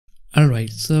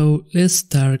Alright, so let's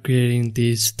start creating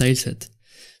this tileset.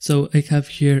 So I have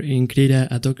here in Krita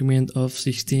a document of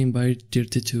 16 by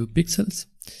 32 pixels,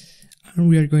 and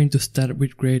we are going to start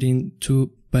with creating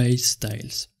two base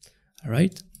tiles.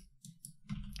 Alright,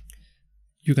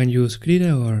 you can use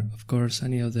Krita or of course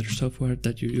any other software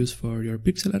that you use for your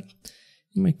pixel art.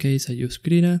 In my case I use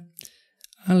Krita,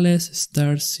 and let's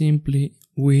start simply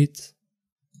with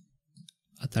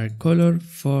a dark color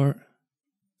for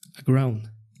a ground.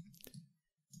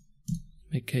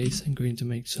 In my case I'm going to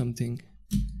make something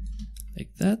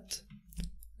like that.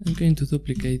 I'm going to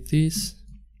duplicate this,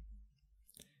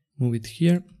 move it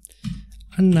here,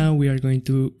 and now we are going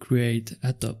to create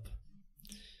a top.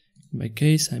 In my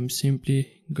case I'm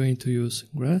simply going to use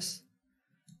grass,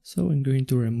 so I'm going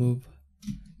to remove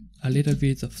a little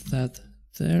bit of that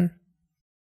there.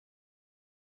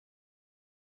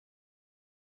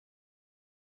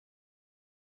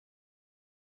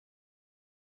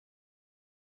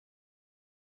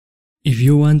 If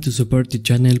you want to support the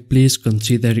channel, please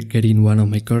consider getting one of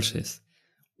my courses.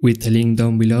 With the link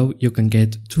down below, you can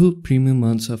get 2 premium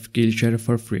months of Skillshare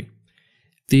for free.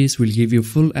 This will give you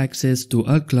full access to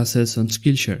all classes on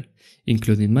Skillshare,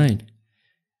 including mine.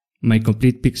 My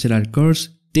complete pixel art course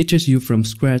teaches you from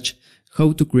scratch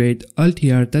how to create all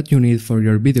the art that you need for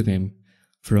your video game,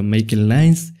 from making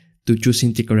lines to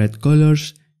choosing the correct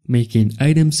colors, making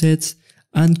item sets,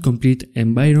 and complete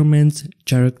environments,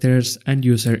 characters, and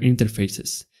user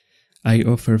interfaces. I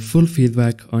offer full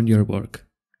feedback on your work.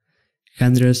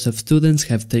 Hundreds of students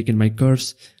have taken my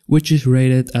course, which is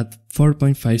rated at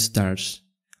 4.5 stars.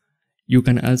 You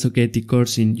can also get the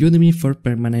course in Udemy for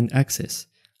permanent access.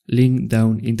 Link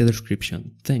down in the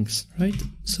description. Thanks. Right,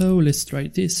 so let's try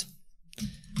this.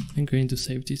 I'm going to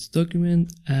save this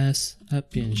document as a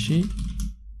PNG.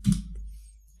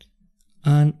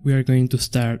 And we are going to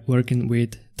start working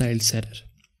with Tilesetter.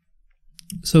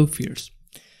 So first,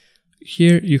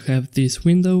 here you have this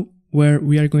window where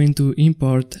we are going to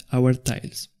import our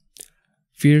tiles.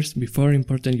 First, before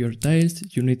importing your tiles,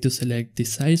 you need to select the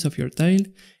size of your tile.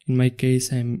 In my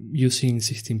case, I'm using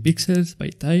 16 pixels by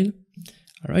tile.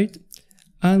 Alright,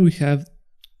 and we have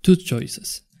two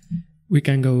choices. We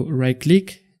can go right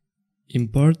click,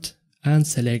 import, and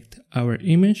select our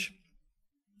image,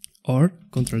 or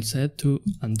Ctrl-Z to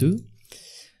undo,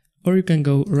 or you can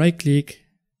go right click,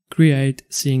 create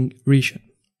scene region.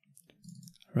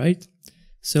 Right,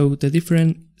 so the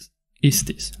difference is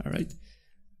this. Alright,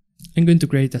 I'm going to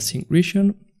create a scene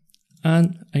region,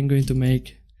 and I'm going to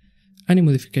make any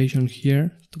modification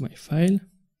here to my file.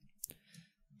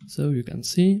 So you can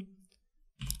see,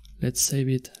 let's save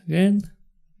it again,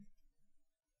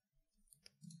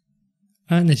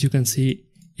 and as you can see,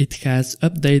 it has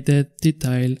updated the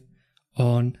tile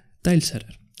on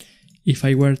Tilesetter. If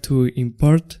I were to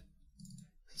import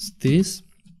this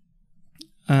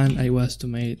and I was to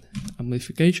make a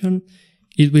modification,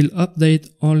 it will update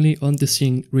only on the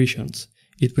scene regions.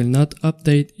 It will not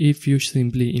update if you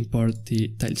simply import the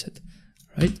tileset.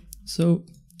 Right? So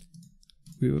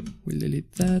we will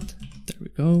delete that. There we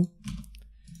go.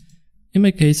 In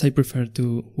my case, I prefer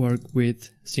to work with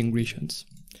scene regions.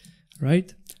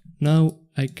 Right? Now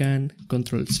I can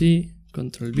Ctrl-C,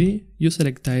 Ctrl-V, you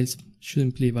select tiles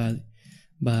simply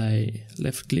by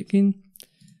left clicking,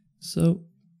 so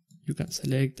you can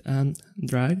select and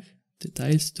drag the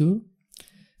tiles too,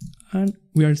 and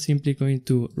we are simply going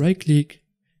to right click,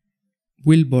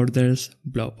 wheel borders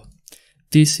blob.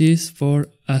 This is for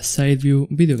a side view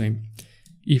video game.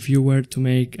 If you were to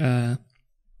make a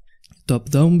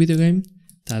top-down video game,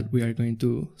 that we are going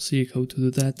to see how to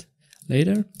do that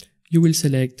later, you will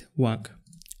select wang.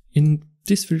 In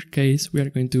this first case, we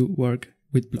are going to work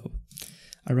with blob.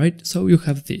 Alright, so you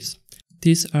have this.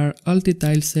 These are all the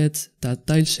tile sets that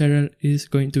Tilesetter is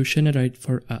going to generate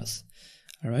for us.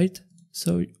 Alright,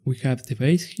 so we have the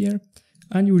base here,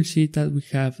 and you will see that we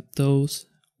have those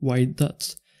white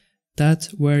dots. That's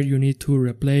where you need to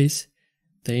replace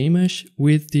the image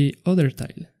with the other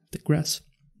tile, the grass.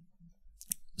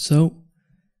 So,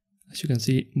 as you can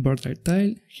see, border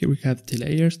tile, here we have the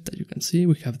layers that you can see.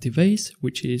 We have the base,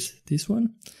 which is this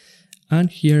one, and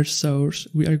here source.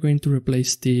 We are going to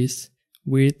replace this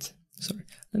with,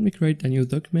 let me create a new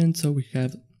document so we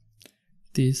have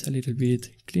this a little bit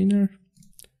cleaner.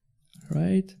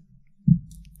 Right,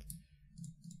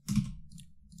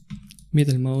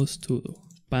 middlemost to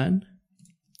pan,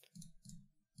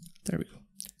 there we go,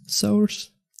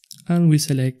 source, and we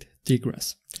select the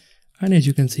grass. And as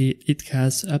you can see, it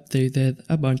has updated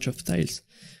a bunch of tiles.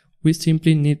 We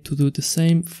simply need to do the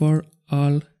same for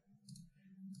all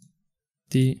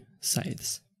the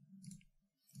sides.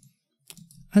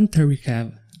 And there we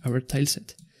have our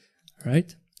tileset.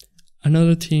 right?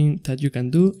 Another thing that you can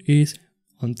do is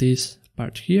on this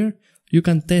part here, you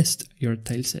can test your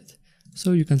tileset.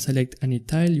 So you can select any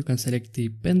tile, you can select the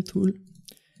pen tool,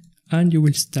 and you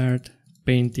will start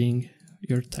painting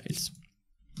your tiles.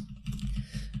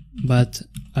 But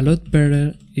a lot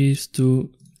better is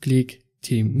to click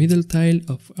the middle tile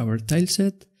of our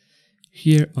tileset.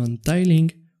 Here on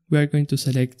tiling, we are going to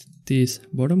select this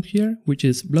bottom here, which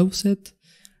is blow set,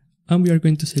 and we are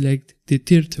going to select the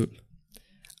tier tool.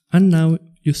 And now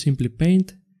you simply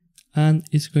paint, and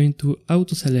it's going to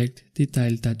auto-select the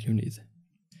tile that you need.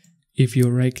 If you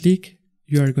right click,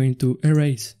 you are going to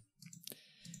erase.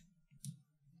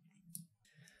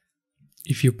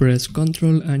 If you press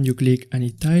Ctrl and you click any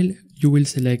tile, you will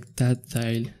select that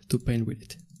tile to paint with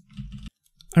it.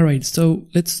 Alright, so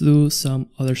let's do some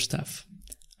other stuff.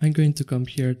 I'm going to come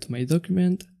here to my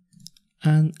document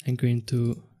and I'm going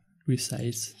to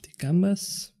resize the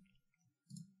canvas.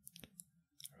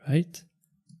 Right,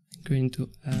 I'm going to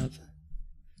add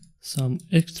some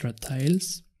extra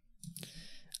tiles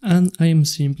and I am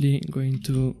simply going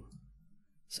to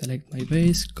select my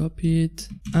base, copy it,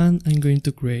 and I'm going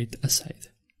to create a side.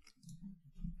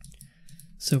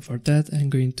 So for that I'm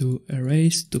going to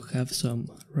erase to have some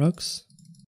rocks.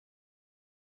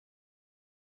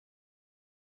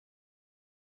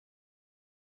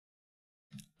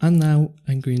 And now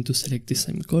I'm going to select the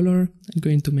same color, I'm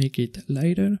going to make it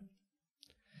lighter,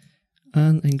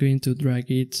 and I'm going to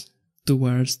drag it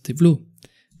towards the blue.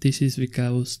 This is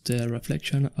because the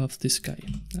reflection of the sky,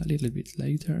 a little bit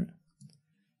lighter,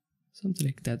 something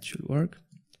like that should work.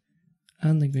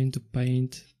 And I'm going to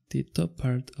paint the top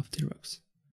part of the rocks.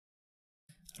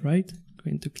 Alright,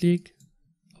 going to click,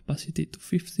 opacity to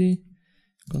 50,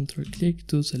 Ctrl click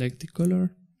to select the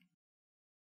color.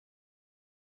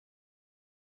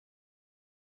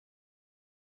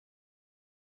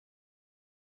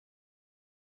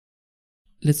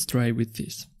 Let's try with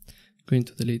this. Going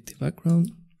to delete the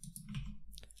background.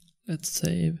 Let's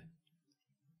save.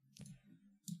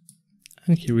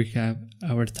 And here we have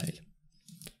our tile.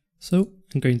 So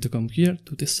I'm going to come here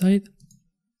to the side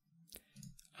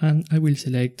and I will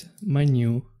select my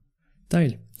new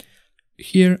tile.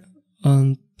 Here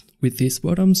on with these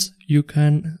bottoms you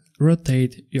can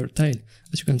rotate your tile.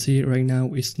 As you can see right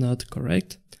now it's not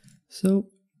correct. So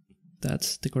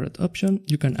that's the correct option.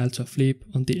 You can also flip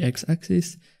on the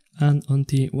x-axis and on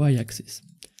the y-axis.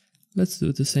 Let's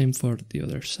do the same for the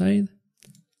other side.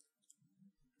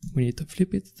 We need to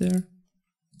flip it there.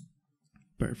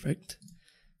 Perfect.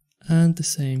 And the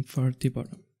same for the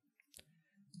bottom.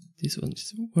 This one needs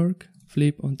to work.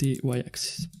 Flip on the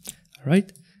y-axis.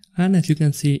 Alright. And as you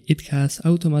can see, it has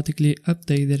automatically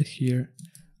updated here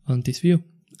on this view.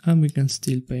 And we can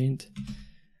still paint.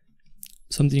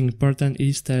 Something important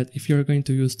is that if you're going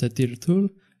to use the tier tool,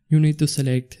 you need to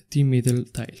select the middle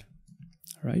tile.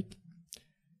 Alright.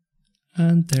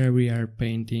 And there we are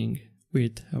painting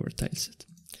with our tileset.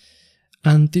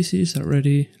 And this is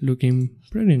already looking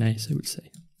pretty nice, I would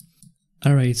say.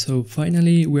 Alright, so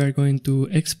finally we are going to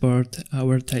export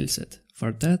our tileset.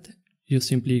 For that, you're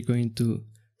simply going to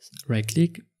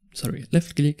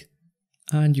left click,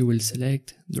 and you will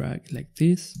select, drag like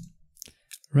this,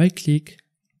 right click,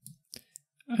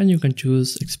 and you can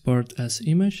choose export as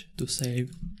image to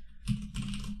save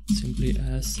simply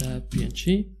as a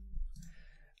PNG.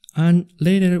 And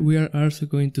later we are also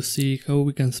going to see how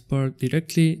we can export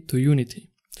directly to Unity.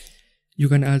 You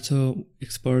can also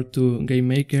export to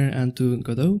GameMaker and to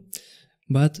Godot,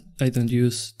 but I don't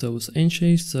use those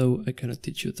engines, so I cannot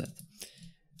teach you that.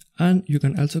 And you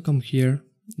can also come here,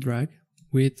 drag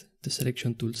with the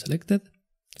selection tool selected,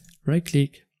 right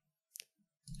click,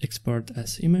 export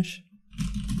as image,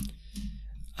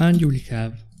 and you will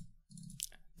have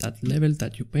that level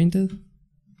that you painted,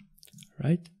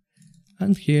 right?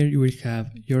 And here you will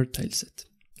have your tileset.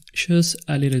 Just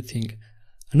a little thing.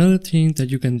 Another thing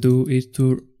that you can do is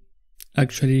to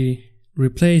actually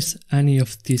replace any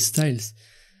of these tiles.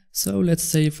 So let's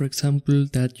say, for example,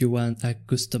 that you want a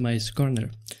customized corner.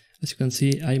 As you can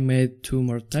see, I made 2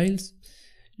 more tiles.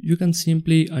 You can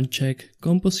simply uncheck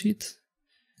composite,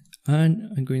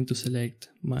 and I'm going to select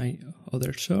my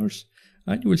other source,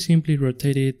 and you will simply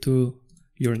rotate it to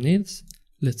your needs.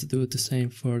 Let's do the same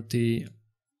for the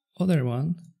other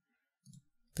one.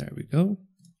 There we go.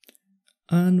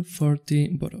 And for the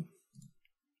bottom.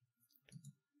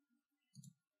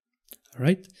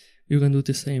 Alright, you can do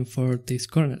the same for these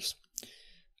corners.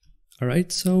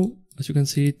 Alright, so as you can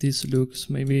see, this looks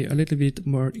maybe a little bit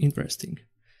more interesting.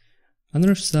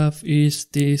 Another stuff is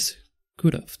this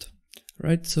cutoff.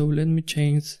 Right, so let me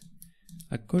change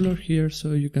a color here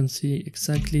so you can see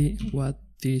exactly what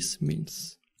this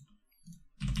means.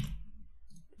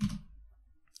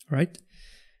 Alright,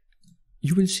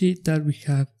 you will see that we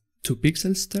have 2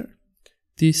 pixels there.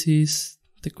 This is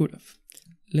the cutoff.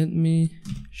 Let me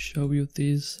show you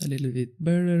this a little bit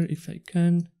better if I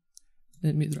can.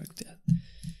 Let me drag that.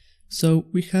 So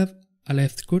we have a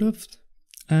left cutoff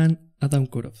and a down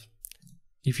cutoff.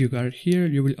 If you are here,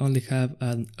 you will only have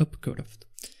an up cutoff.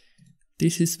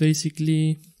 This is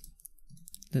basically,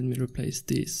 let me replace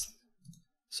this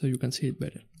so you can see it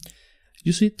better.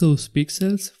 You see those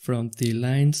pixels from the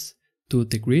lines to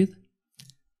the grid?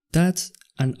 That's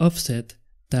an offset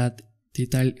that the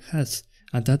tile has,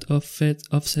 and that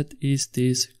offset is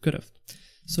this cutoff.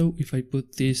 So if I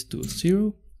put this to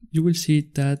 0, you will see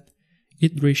that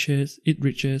it reaches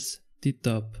the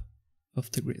top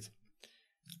of the grid.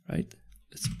 Right?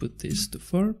 Let's put this to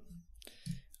 4.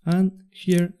 And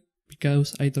here,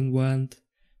 because I don't want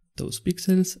those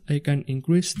pixels, I can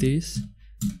increase this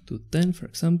to 10, for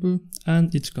example,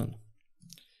 and it's gone.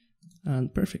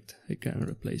 And perfect. I can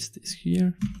replace this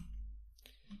here.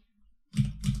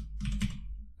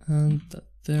 And that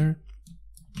there.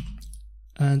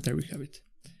 And there we have it.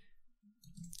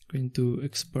 I'm going to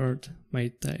export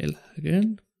my tile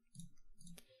again.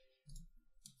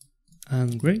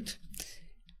 And great.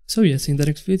 So yes, in the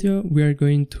next video we are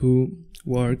going to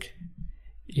work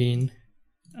in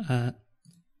a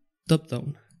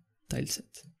top-down tile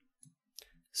set.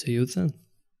 See you then.